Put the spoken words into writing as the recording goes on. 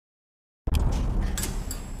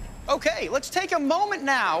Okay, let's take a moment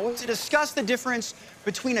now to discuss the difference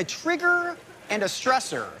between a trigger and a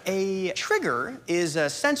stressor. A trigger is a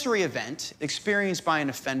sensory event experienced by an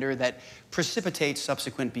offender that precipitates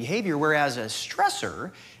subsequent behavior, whereas a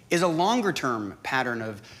stressor is a longer-term pattern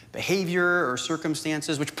of behavior or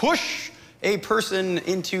circumstances which push a person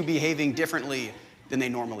into behaving differently than they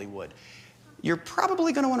normally would. You're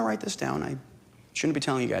probably going to want to write this down. I shouldn't be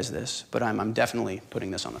telling you guys this, but I'm definitely putting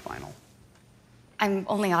this on the final. I'm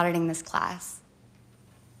only auditing this class.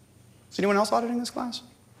 Is anyone else auditing this class?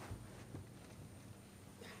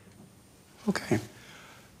 Okay.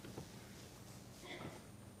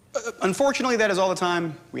 Unfortunately, that is all the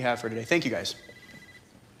time we have for today. Thank you, guys.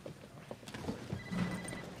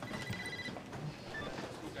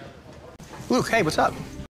 Luke, hey, what's up?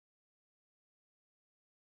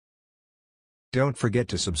 Don't forget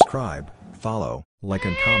to subscribe, follow, like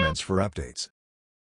and comments for updates.